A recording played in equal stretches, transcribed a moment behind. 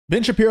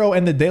Ben Shapiro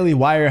and the Daily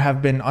Wire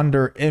have been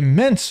under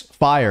immense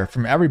fire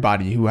from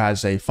everybody who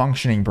has a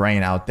functioning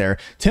brain out there.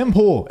 Tim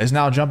Pool is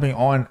now jumping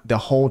on the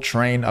whole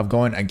train of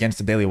going against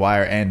the Daily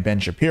Wire and Ben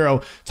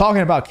Shapiro,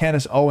 talking about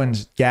Candace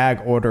Owens'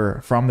 gag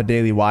order from the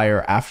Daily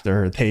Wire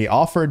after they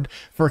offered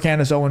for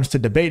Candace Owens to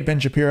debate Ben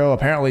Shapiro.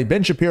 Apparently,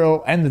 Ben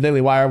Shapiro and the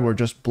Daily Wire were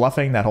just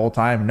bluffing that whole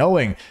time,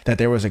 knowing that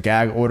there was a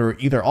gag order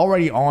either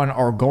already on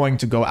or going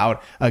to go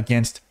out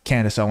against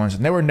Candace Owens,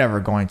 and they were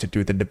never going to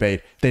do the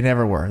debate. They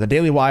never were. The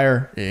Daily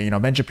Wire,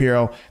 Ben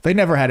Shapiro, they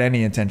never had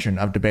any intention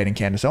of debating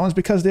Candace Owens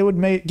because they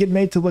would get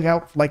made to look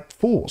out like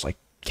fools. Like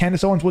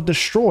Candace Owens would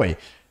destroy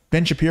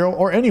Ben Shapiro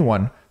or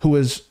anyone who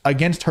is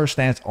against her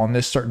stance on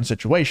this certain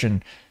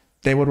situation.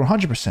 They would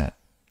 100%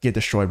 get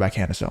destroyed by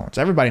Candace Owens.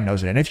 Everybody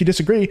knows it. And if you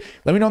disagree,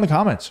 let me know in the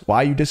comments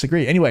why you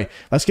disagree. Anyway,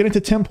 let's get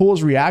into Tim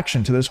Pool's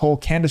reaction to this whole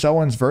Candace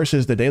Owens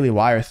versus the Daily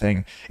Wire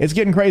thing. It's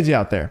getting crazy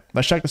out there.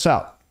 Let's check this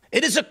out.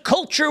 It is a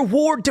culture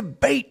war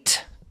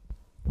debate.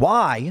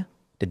 Why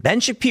did Ben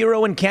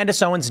Shapiro and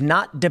Candace Owens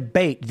not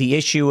debate the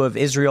issue of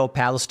Israel,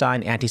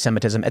 Palestine,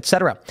 anti-Semitism,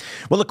 etc.?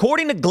 Well,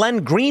 according to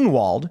Glenn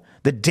Greenwald,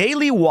 the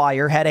Daily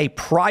Wire had a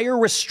prior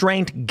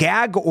restraint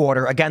gag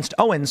order against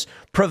Owens,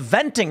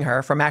 preventing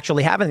her from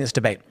actually having this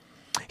debate.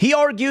 He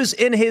argues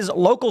in his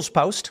Locals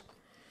post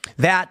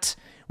that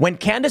when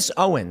Candace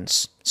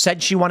Owens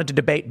said she wanted to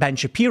debate Ben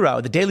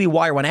Shapiro, the Daily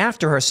Wire went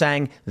after her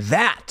saying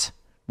that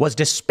was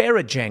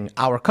disparaging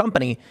our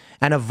company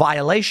and a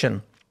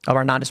violation of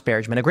our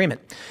non-disparagement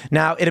agreement.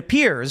 Now, it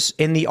appears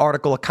in the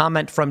article, a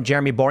comment from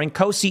Jeremy Boring,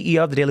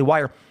 co-CEO of the Daily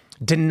Wire,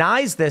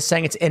 denies this,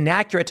 saying it's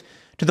inaccurate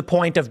to the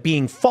point of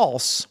being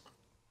false.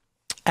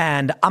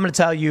 And I'm going to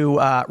tell you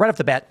right off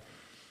the bat,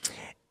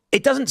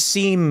 it doesn't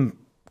seem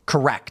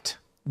correct,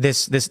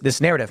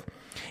 this narrative.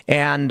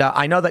 And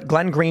I know that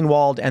Glenn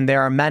Greenwald, and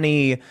there are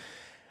many,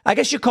 I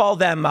guess you call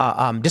them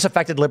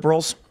disaffected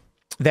liberals,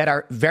 that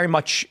are very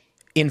much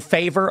in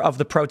favor of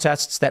the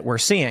protests that we're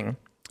seeing.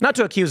 Not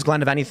to accuse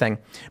Glenn of anything,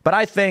 but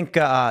I think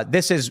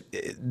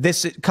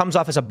this comes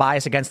off as a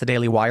bias against the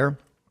Daily Wire.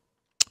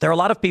 There are a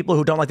lot of people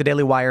who don't like the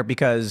Daily Wire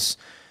because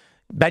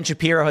Ben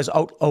Shapiro has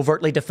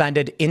overtly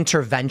defended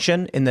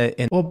intervention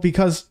Well,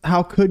 because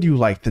how could you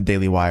like the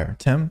Daily Wire,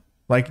 Tim?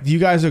 Like, do you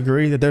guys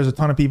agree that there's a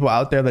ton of people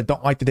out there that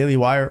don't like the Daily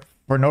Wire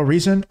for no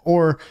reason?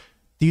 Or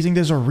do you think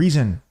there's a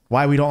reason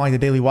why we don't like the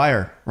Daily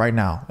Wire right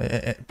now?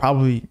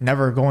 Probably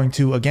never going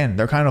to again.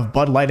 They're kind of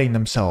Bud Lighting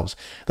themselves.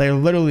 They're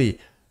literally,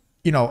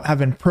 have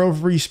been pro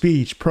free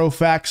speech, pro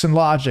facts and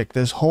logic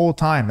this whole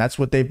time. That's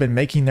what they've been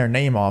making their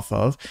name off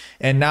of.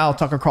 And now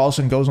Tucker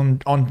Carlson goes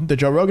on the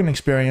Joe Rogan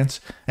Experience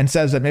and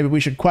says that maybe we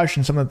should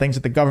question some of the things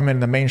that the government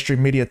and the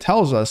mainstream media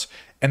tells us,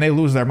 and they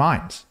lose their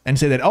minds and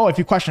say that, oh, if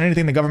you question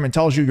anything the government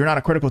tells you, you're not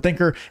a critical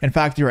thinker. In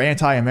fact, you're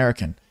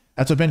anti-American.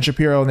 That's what Ben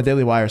Shapiro and the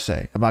Daily Wire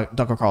say about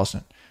Tucker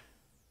Carlson.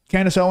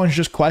 Candace Owens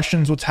just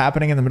questions what's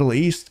happening in the Middle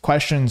East,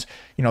 questions,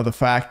 the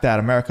fact that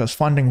America is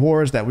funding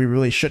wars that we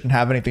really shouldn't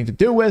have anything to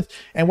do with.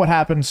 And what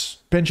happens?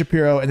 Ben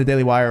Shapiro and the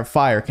Daily Wire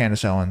fire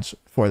Candace Owens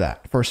for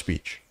that, for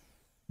speech.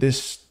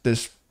 This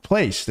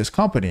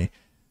company,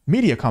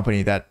 media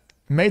company that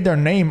made their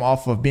name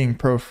off of being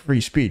pro-free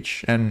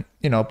speech and,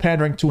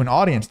 pandering to an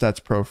audience that's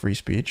pro-free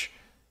speech.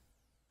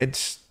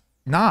 It's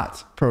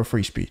not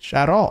pro-free speech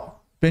at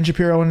all. Ben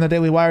Shapiro and the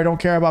Daily Wire don't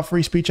care about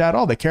free speech at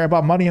all. They care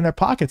about money in their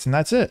pockets, and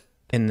that's it.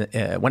 When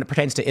it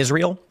pertains to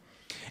Israel.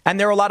 And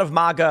there are a lot of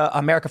MAGA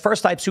America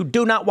First types who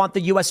do not want the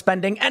U.S.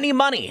 spending any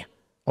money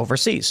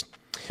overseas.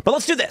 But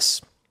let's do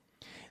this.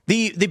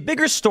 The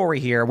bigger story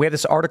here, we have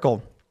this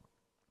article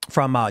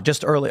from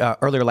just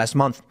earlier last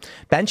month.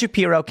 Ben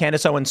Shapiro,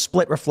 Candace Owens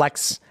split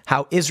reflects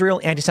how Israel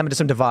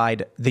anti-Semitism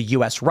divide the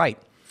U.S. right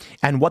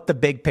and what the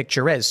big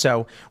picture is.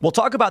 So we'll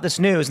talk about this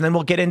news, and then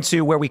we'll get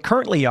into where we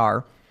currently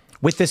are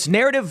with this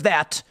narrative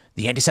that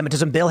the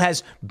anti-Semitism bill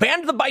has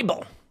banned the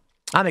Bible.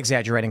 I'm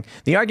exaggerating.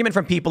 The argument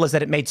from people is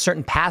that it made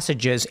certain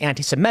passages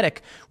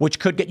anti-Semitic, which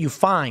could get you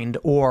fined,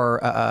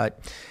 or I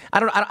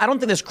don't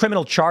think there's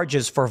criminal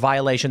charges for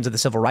violations of the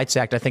Civil Rights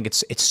Act. I think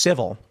it's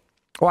civil,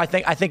 or I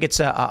think it's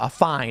a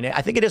fine.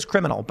 I think it is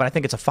criminal, but I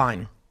think it's a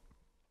fine.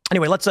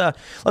 Anyway, let's read.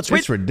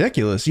 It's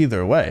ridiculous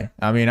either way.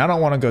 I mean, I don't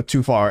want to go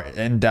too far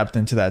in depth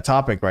into that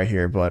topic right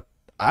here, but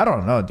I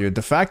don't know, dude.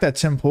 The fact that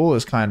Tim Pool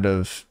is kind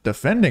of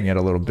defending it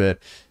a little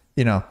bit,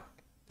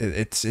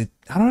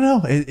 I don't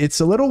know. It's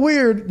a little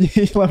weird.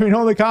 Let me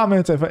know in the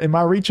comments. Am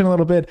I reaching a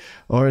little bit,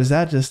 or is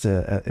that just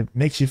it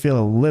makes you feel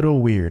a little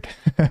weird?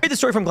 Read the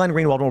story from Glenn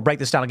Greenwald, and we'll break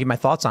this down and give my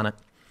thoughts on it.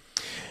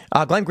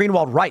 Glenn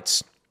Greenwald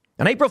writes,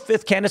 on April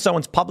 5th, Candace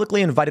Owens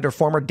publicly invited her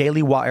former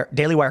Daily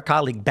Wire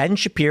colleague Ben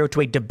Shapiro to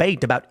a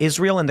debate about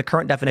Israel and the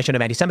current definition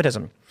of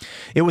anti-Semitism.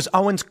 It was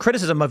Owens'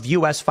 criticism of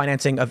U.S.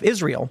 financing of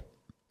Israel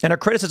and her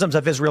criticisms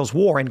of Israel's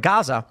war in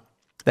Gaza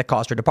that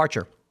caused her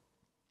departure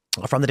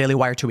from the Daily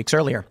Wire 2 weeks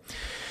earlier.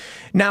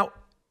 Now,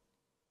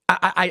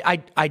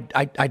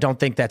 I don't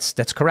think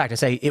that's correct. I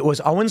say it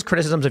was Owens'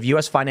 criticisms of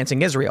U.S.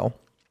 financing Israel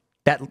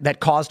that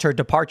caused her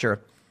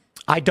departure.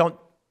 I don't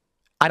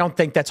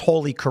think that's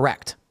wholly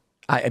correct.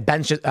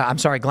 Glenn's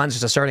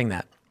just asserting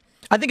that.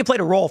 I think it played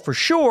a role for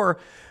sure,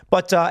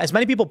 But as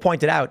many people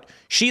pointed out,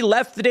 she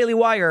left the Daily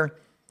Wire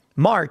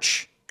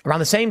March around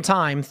the same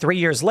time, 3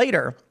 years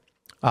later,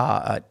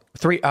 around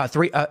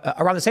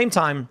the same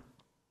time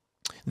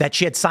that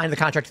she had signed the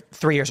contract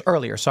 3 years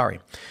earlier. Sorry.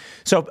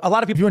 So a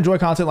lot of people. If you enjoy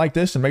content like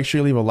this, then make sure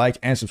you leave a like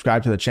and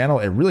subscribe to the channel.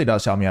 It really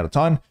does help me out a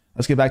ton.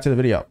 Let's get back to the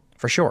video.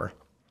 For sure.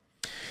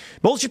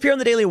 Both Shapiro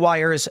and the Daily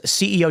Wire's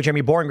CEO,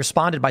 Jeremy Boring,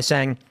 responded by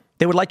saying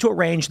they would like to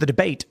arrange the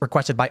debate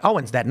requested by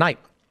Owens that night.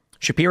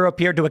 Shapiro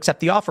appeared to accept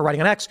the offer,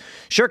 writing on X,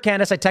 "Sure,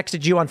 Candace, I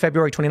texted you on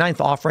February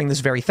 29th offering this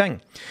very thing."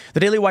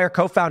 The Daily Wire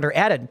co-founder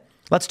added,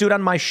 "Let's do it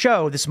on my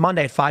show this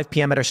Monday at 5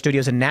 p.m. at our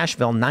studios in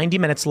Nashville, 90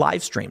 minutes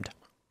live streamed."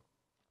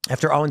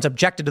 After Owens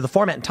objected to the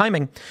format and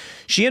timing,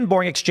 she and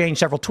Boring exchanged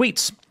several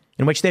tweets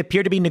in which they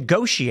appeared to be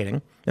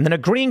negotiating and then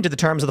agreeing to the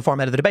terms of the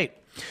format of the debate.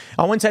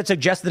 Owens had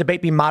suggested the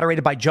debate be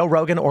moderated by Joe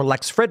Rogan or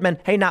Lex Fridman.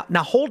 Hey, now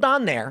hold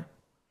on there.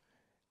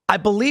 I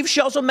believe she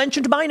also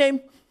mentioned my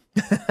name.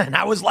 And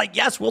I was like,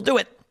 yes, we'll do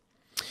it.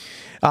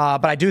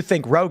 But I do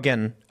think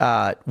Rogan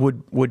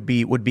would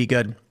be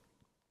good.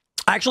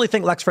 I actually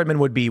think Lex Fridman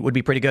would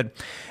be pretty good.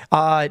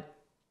 I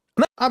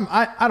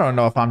don't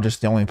know if I'm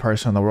just the only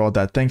person in the world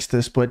that thinks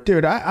this, but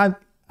dude,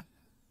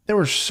 there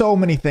were so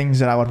many things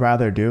that I would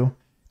rather do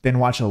than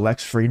watch a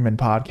Lex Fridman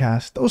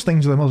podcast. Those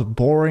things are the most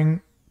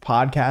boring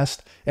podcast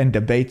and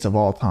debates of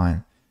all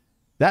time.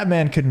 That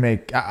man could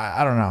make,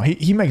 I don't know.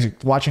 He makes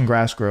watching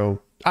grass grow.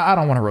 I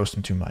don't want to roast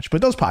him too much,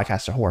 but those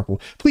podcasts are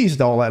horrible. Please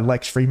don't let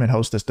Lex Fridman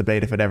host this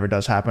debate if it ever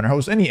does happen, or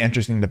host any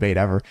interesting debate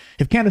ever.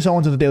 If Candace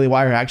Owens of the Daily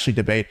Wire actually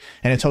debate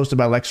and it's hosted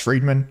by Lex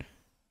Fridman,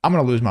 I'm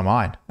going to lose my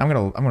mind. I'm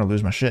going to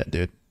lose my shit,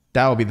 dude.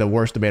 That would be the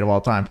worst debate of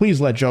all time.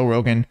 Please let Joe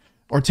Rogan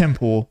or Tim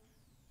Pool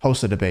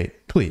host a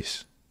debate.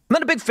 Please. I'm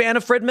not a big fan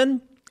of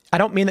Fridman. I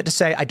don't mean that to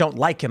say I don't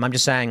like him. I'm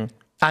just saying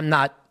I'm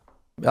not,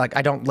 like,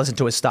 I don't listen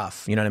to his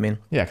stuff. You know what I mean?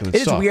 Yeah, because it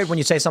is weird when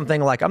you say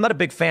something like, I'm not a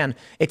big fan.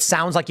 It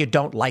sounds like you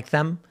don't like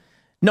them.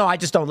 No, I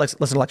just don't listen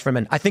to Lex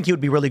Fridman. I think he would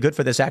be really good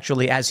for this,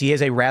 actually, as he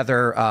is a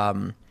rather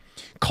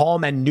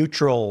calm and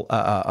neutral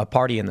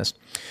party in this.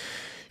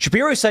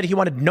 Shapiro said he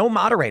wanted no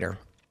moderator.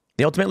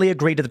 They ultimately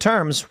agreed to the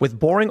terms, with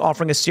Boring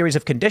offering a series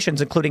of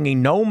conditions, including a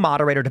no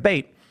moderator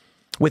debate,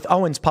 with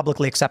Owens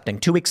publicly accepting.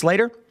 2 weeks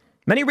later,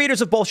 many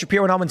readers of both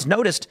Shapiro and Owens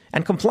noticed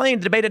and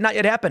complained the debate had not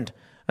yet happened.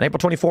 On April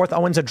 24th,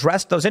 Owens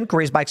addressed those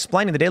inquiries by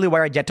explaining the Daily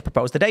Wire had yet to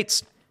propose the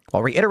dates,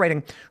 while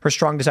reiterating her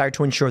strong desire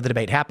to ensure the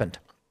debate happened.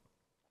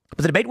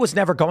 But the debate was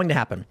never going to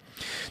happen.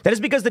 That is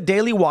because the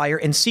Daily Wire,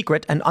 in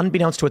secret and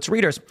unbeknownst to its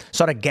readers,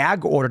 sought a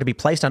gag order to be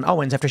placed on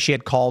Owens after she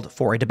had called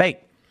for a debate.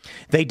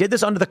 They did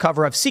this under the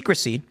cover of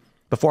secrecy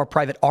before a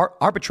private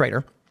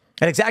arbitrator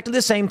at exactly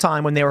the same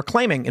time when they were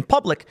claiming in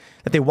public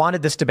that they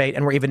wanted this debate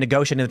and were even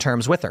negotiating the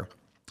terms with her.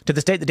 To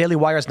this date, the Daily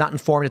Wire has not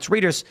informed its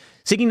readers,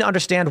 seeking to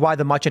understand why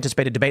the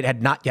much-anticipated debate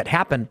had not yet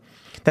happened,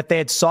 that they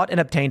had sought and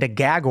obtained a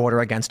gag order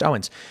against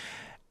Owens.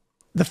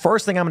 The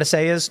first thing I'm going to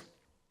say is,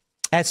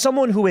 as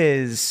someone who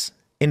is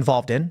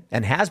involved in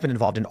and has been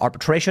involved in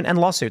arbitration and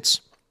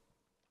lawsuits,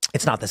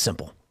 it's not this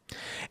simple.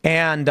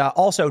 And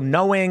also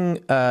knowing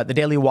the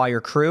Daily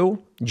Wire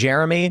crew,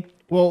 Jeremy.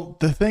 Well,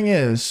 the thing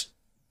is,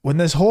 when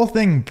this whole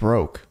thing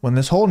broke, when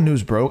this whole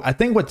news broke, I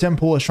think what Tim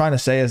Pool is trying to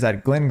say is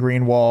that Glenn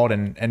Greenwald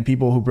and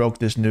people who broke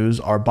this news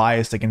are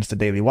biased against the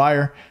Daily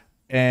Wire.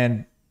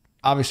 And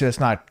obviously that's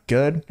not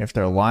good if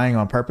they're lying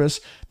on purpose.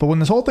 But when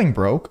this whole thing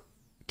broke,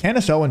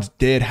 Candace Owens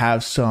did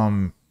have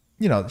some,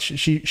 you know,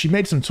 she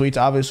made some tweets.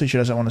 Obviously, she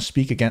doesn't want to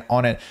speak again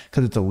on it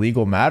because it's a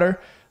legal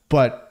matter.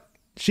 But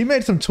she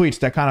made some tweets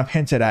that kind of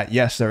hinted at,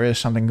 yes, there is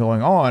something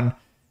going on,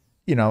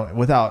 you know,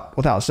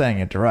 without saying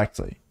it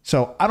directly.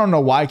 So I don't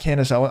know why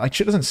Candace Owens, like,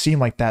 she doesn't seem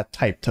like that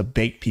type to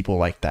bait people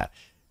like that.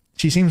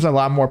 She seems a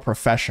lot more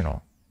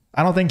professional.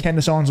 I don't think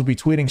Candace Owens would be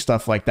tweeting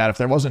stuff like that if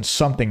there wasn't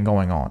something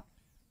going on,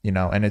 you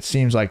know, and it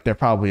seems like there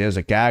probably is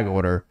a gag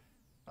order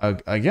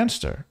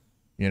against her,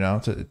 you know,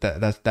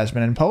 that's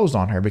been imposed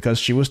on her because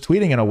she was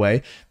tweeting in a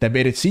way that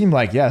made it seem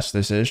like, yes,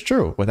 this is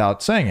true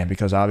without saying it,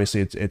 because obviously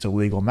it's a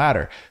legal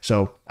matter.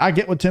 So I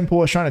get what Tim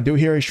Pool is trying to do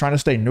here. He's trying to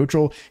stay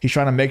neutral. He's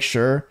trying to make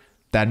sure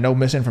that no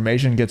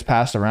misinformation gets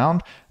passed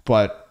around.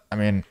 But I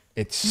mean,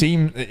 it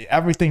seems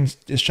everything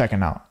is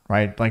checking out,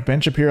 right? Like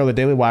Ben Shapiro, the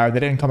Daily Wire, they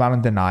didn't come out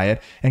and deny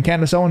it. And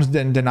Candace Owens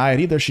didn't deny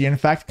it either. She, in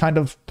fact, kind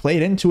of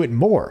played into it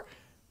more.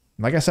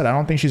 Like I said, I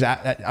don't think she's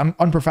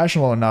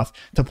unprofessional enough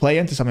to play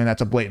into something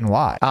that's a blatant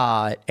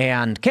lie.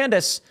 And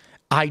Candace,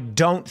 I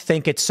don't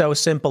think it's so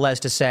simple as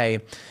to say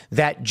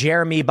that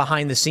Jeremy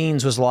behind the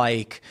scenes was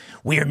like,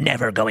 we're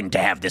never going to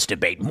have this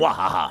debate.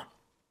 Mwahaha.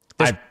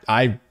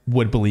 I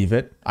would believe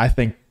it. I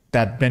think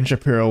that Ben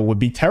Shapiro would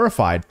be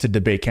terrified to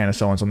debate Candace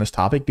Owens on this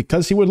topic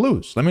because he would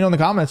lose. Let me know in the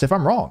comments if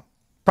I'm wrong.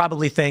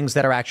 Probably things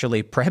that are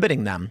actually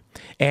prohibiting them.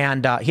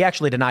 And he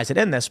actually denies it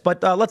in this.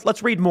 But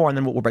let's read more and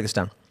then we'll break this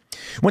down.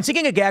 When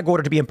seeking a gag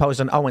order to be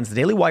imposed on Owens, the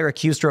Daily Wire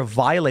accused her of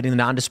violating the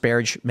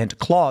non-disparagement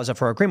clause of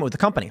her agreement with the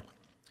company.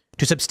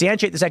 To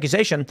substantiate this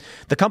accusation,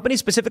 the company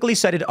specifically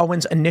cited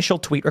Owens' initial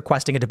tweet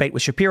requesting a debate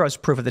with Shapiro as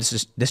proof of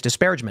this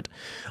disparagement,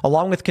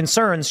 along with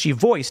concerns she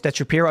voiced that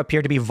Shapiro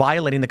appeared to be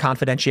violating the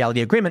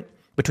confidentiality agreement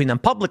between them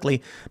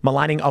publicly,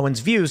 maligning Owens'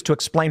 views to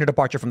explain her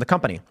departure from the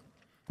company.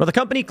 Well, the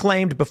company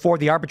claimed before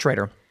the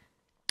arbitrator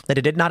that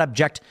it did not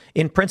object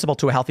in principle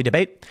to a healthy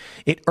debate.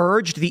 It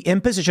urged the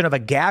imposition of a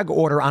gag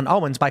order on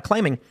Owens by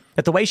claiming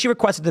that the way she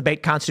requested the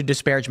debate constituted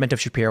disparagement of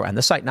Shapiro and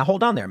the site. Now,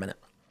 hold on there a minute.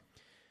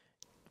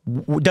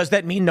 Does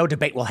that mean no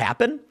debate will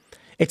happen?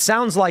 It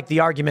sounds like the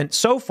argument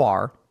so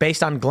far,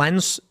 based on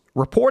Glenn's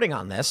reporting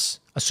on this,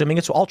 assuming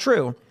it's all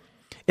true,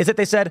 is that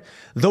they said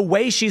the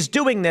way she's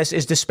doing this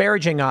is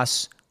disparaging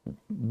us.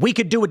 We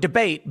could do a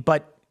debate,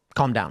 but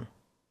calm down.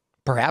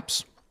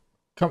 Perhaps.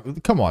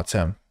 Come on,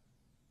 Tim.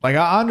 Like,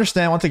 I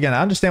understand, once again,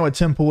 I understand what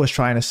Tim Pool is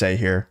trying to say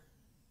here,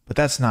 but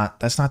that's not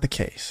the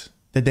case.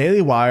 The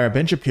Daily Wire,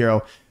 Ben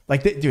Shapiro,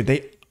 like,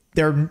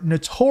 they're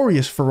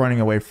notorious for running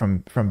away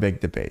from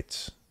big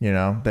debates. You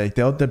know,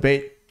 they'll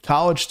debate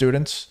college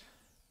students.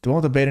 They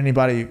won't debate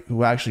anybody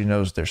who actually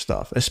knows their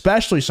stuff,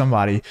 especially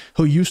somebody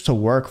who used to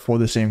work for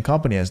the same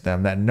company as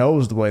them, that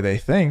knows the way they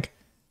think,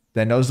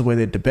 that knows the way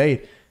they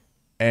debate,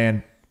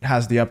 and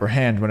has the upper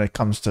hand when it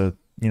comes to,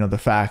 you know, the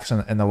facts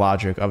and the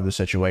logic of the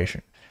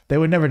situation. They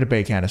would never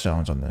debate Candace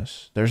Owens on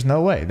this. There's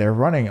no way. They're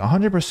running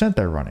 100%.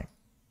 They're running.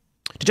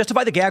 To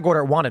justify the gag order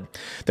it wanted,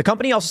 the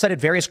company also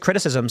cited various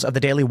criticisms of the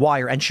Daily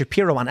Wire and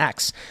Shapiro on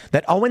X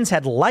that Owens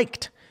had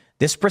liked.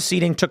 This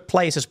proceeding took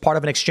place as part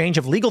of an exchange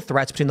of legal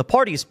threats between the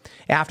parties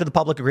after the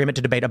public agreement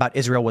to debate about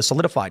Israel was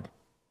solidified.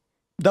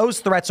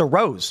 Those threats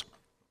arose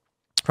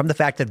from the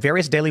fact that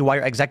various Daily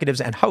Wire executives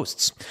and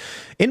hosts,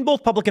 in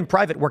both public and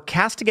private, were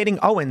castigating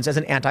Owens as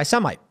an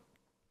anti-Semite.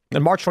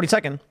 On March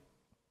 22nd,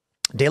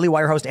 Daily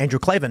Wire host Andrew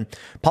Klavan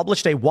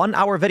published a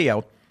 1-hour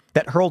video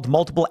that hurled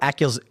multiple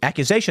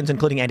accusations,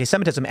 including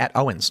anti-Semitism, at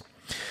Owens.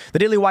 The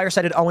Daily Wire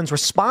cited Owens'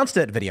 response to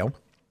that video,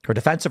 her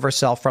defense of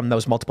herself from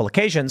those multiple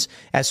occasions,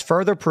 as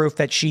further proof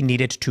that she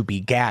needed to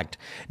be gagged.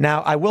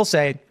 Now, I will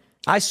say,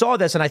 I saw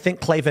this and I think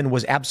Klavan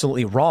was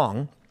absolutely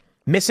wrong,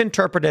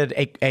 misinterpreted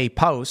a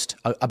post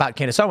about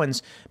Candace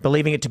Owens,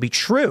 believing it to be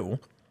true.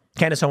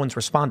 Candace Owens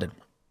responded.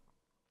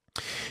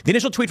 The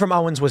initial tweet from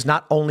Owens was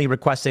not only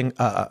requested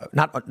a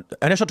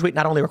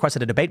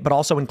debate, but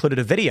also included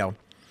a video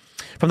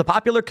from the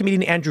popular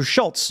comedian Andrew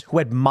Schultz, who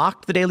had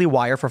mocked the Daily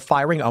Wire for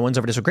firing Owens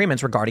over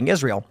disagreements regarding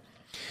Israel.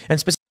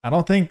 And I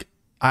don't think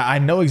I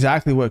know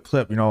exactly what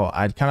clip, you know,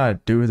 I kind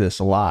of do this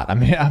a lot. I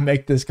mean, I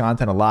make this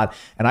content a lot,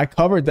 and I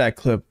covered that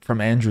clip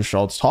from Andrew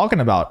Schultz talking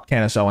about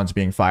Candace Owens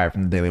being fired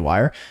from the Daily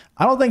Wire.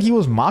 I don't think he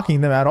was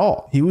mocking them at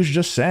all. He was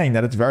just saying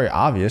that it's very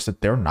obvious that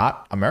they're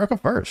not America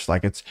first.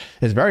 Like, it's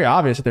very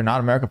obvious that they're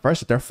not America first,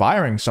 that they're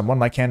firing someone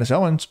like Candace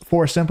Owens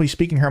for simply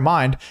speaking her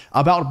mind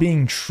about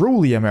being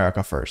truly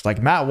America first.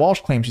 Like, Matt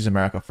Walsh claims he's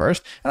America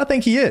first, and I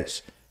think he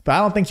is. But I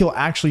don't think he'll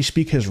actually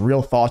speak his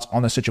real thoughts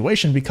on the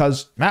situation,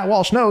 because Matt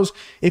Walsh knows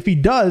if he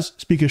does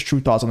speak his true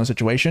thoughts on the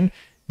situation,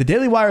 the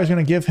Daily Wire is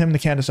going to give him the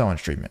Candace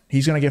Owens treatment.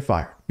 He's going to get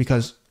fired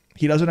because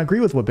he doesn't agree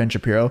with what Ben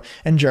Shapiro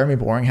and Jeremy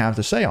Boring have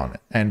to say on it.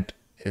 And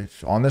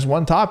if on this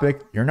one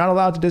topic, you're not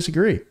allowed to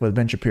disagree with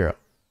Ben Shapiro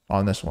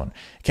on this one.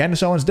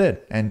 Candace Owens did,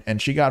 and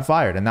she got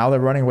fired, and now they're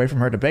running away from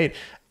her debate.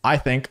 I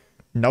think,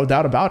 no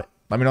doubt about it.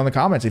 Let me know in the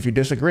comments if you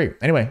disagree.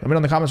 Anyway, let me know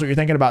in the comments what you're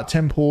thinking about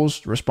Tim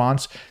Pool's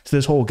response to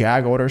this whole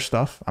gag order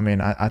stuff. I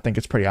mean, I think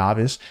it's pretty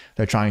obvious.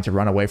 They're trying to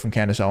run away from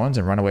Candace Owens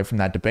and run away from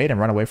that debate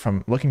and run away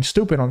from looking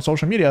stupid on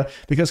social media,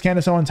 because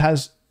Candace Owens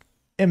has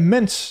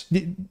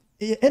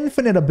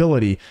infinite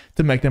ability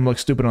to make them look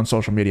stupid on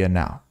social media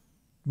now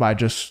by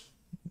just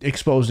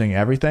exposing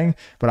everything.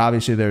 But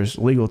obviously there's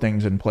legal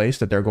things in place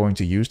that they're going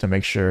to use to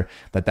make sure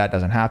that that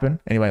doesn't happen.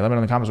 Anyway, let me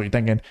know in the comments what you're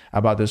thinking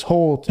about this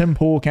whole Tim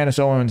Pool, Candace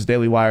Owens,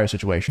 Daily Wire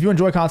situation. If you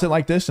enjoy content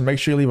like this, then make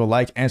sure you leave a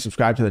like and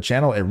subscribe to the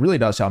channel. It really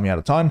does help me out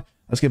a ton.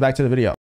 Let's get back to the video.